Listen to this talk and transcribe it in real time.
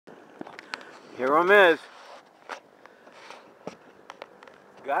Here 'em is.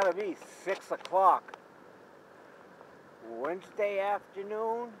 Gotta be 6 o'clock. Wednesday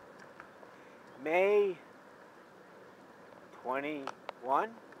afternoon, May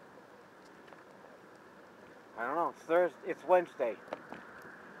 21? I don't know, Thursday, it's Wednesday.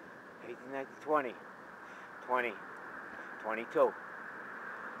 18, 19, 20, 20, 22,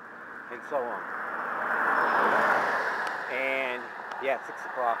 and so on. And yeah, 6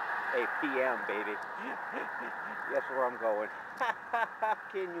 o'clock, 8 p.m., baby. Guess where I'm going.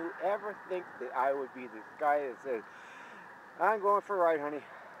 Can you ever think that I would be this guy that says, I'm going for a ride, honey?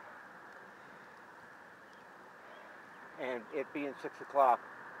 And it being 6 o'clock.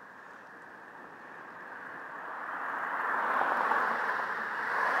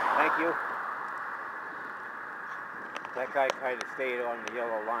 Thank you. That guy kind of stayed on the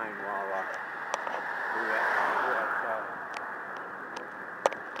yellow line while we were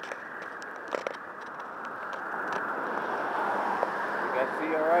you guys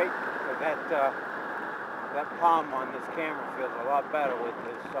see all right? That palm on this camera feels a lot better with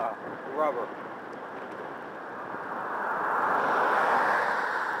this rubber.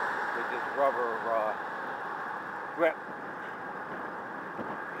 With this rubber grip.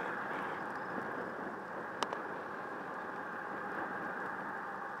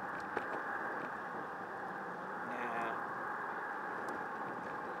 Nah.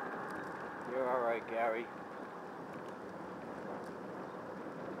 You're all right, Gary.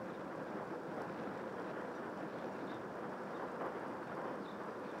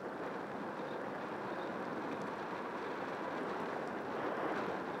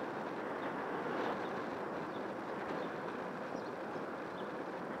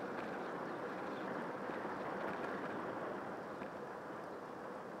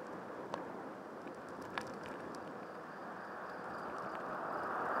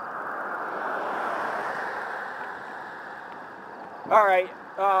 All right,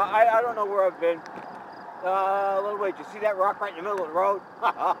 I don't know where I've been. A little ways. You see that rock right in the middle of the road?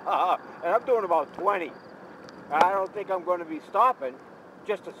 And I'm doing about 20. I don't think I'm going to be stopping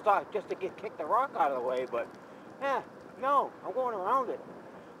just to kick the rock out of the way, but no, I'm going around it.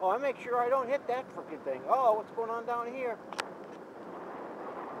 Oh, I make sure I don't hit that freaking thing. Oh, what's going on down here?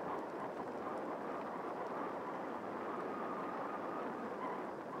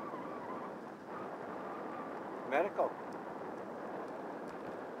 Medical.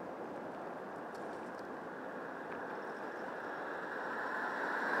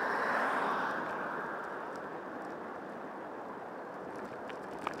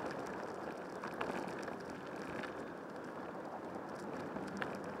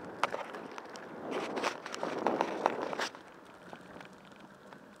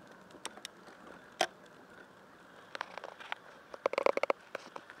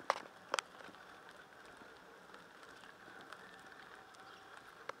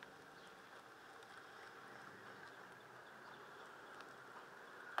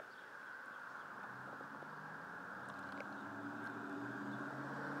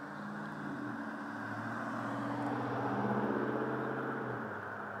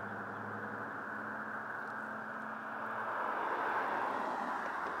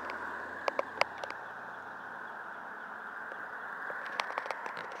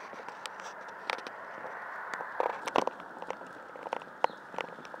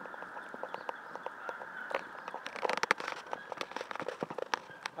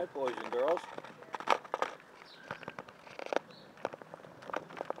 Hi, boys and girls.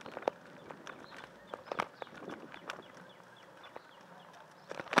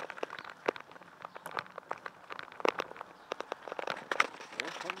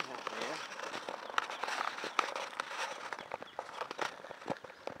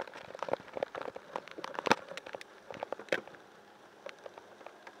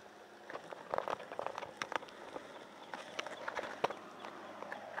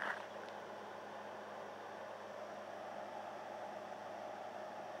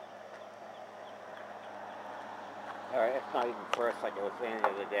 Alright, it's not even first like I was saying the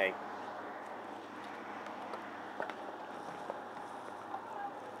other day.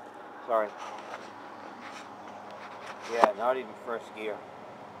 Sorry. Yeah, not even first gear.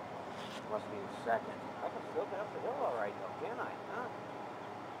 Must be in second. I can still get up the hill alright though, can't I? Huh?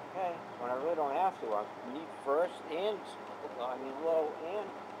 Okay, when I really don't have to, I need first and, low and,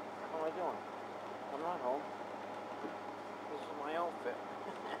 what am I doing? I'm not home. This is my outfit.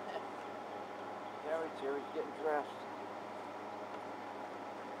 Gary's here, he's getting dressed.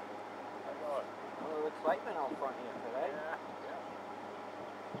 A little excitement out front here today. Yeah.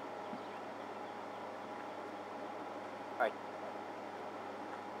 Alright.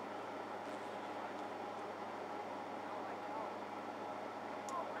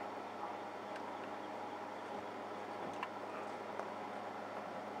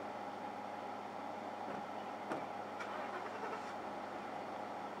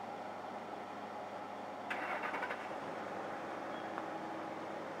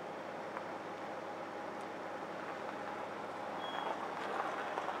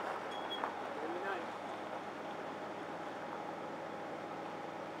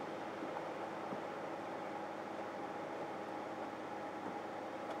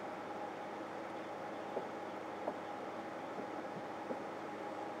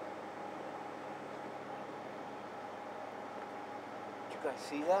 guys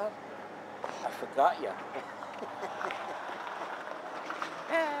see that? I forgot you.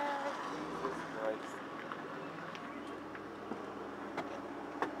 Jesus Christ.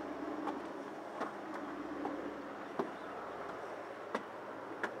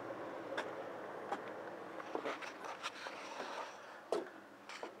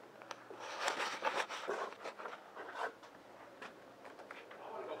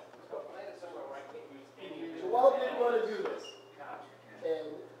 Well, didn't want to do this.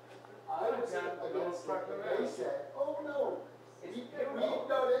 And I was against it, and they said, oh no, we've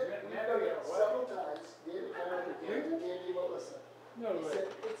done it several times. Andy, Melissa. He said,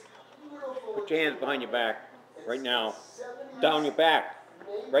 it's beautiful. Put your hands behind your back, right now. Down your back,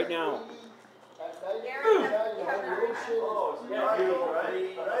 right now.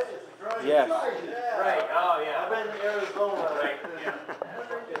 Yes. Right, oh yeah. I've been in Arizona. Right, yeah.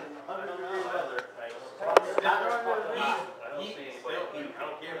 100 degree weather.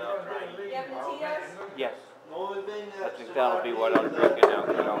 Yes. The only thing I that's think that'll be what I'm drinking now.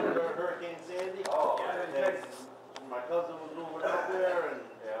 Hurricane Sandy. Oh, And my cousin was moving up there and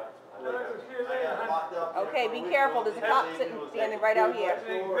I got locked up. Okay, be careful. There's a cop standing right out here.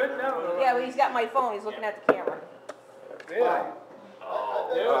 Yeah, well, he's got my phone. He's looking at the camera. Yeah.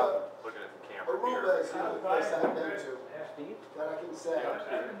 looking at the camera Aruba here. is the only place I've been to Steve? that I can say.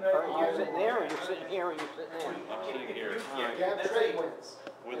 Are you sitting there, or you're sitting here, or you're sitting there? I'm sitting here Camp trade winds.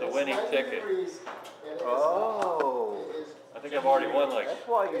 with the winning ticket. Oh. I think I've already won like, That's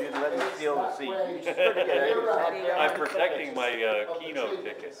why you didn't let me steal the seat. You should have got it. I'm protecting my keynote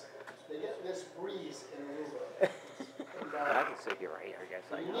ticket. They get this breeze in Aruba. I can sit here right here, I guess.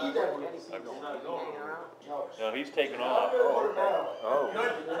 You need that breeze. No. No, he's taking off. Oh.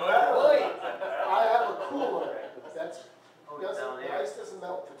 I have a cooler that's, the ice doesn't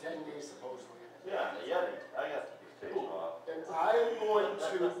melt for 10 days supposedly. Yeah, the Yeti. I got And I'm going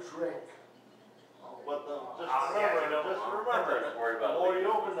to drink. But just Don't remember, worry the about more you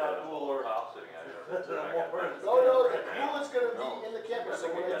open that cooler, Top sitting out the here. more No, the cooler's gonna be in the campus, so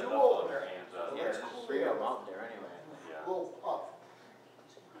when I do open it, it's cool air out there anyway. will up.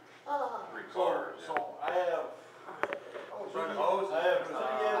 3 cars. So I have. Front hose. I have 2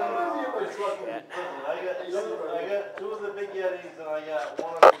 Yetis. I got 2 of the big Yetis and I got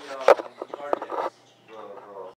 1 of the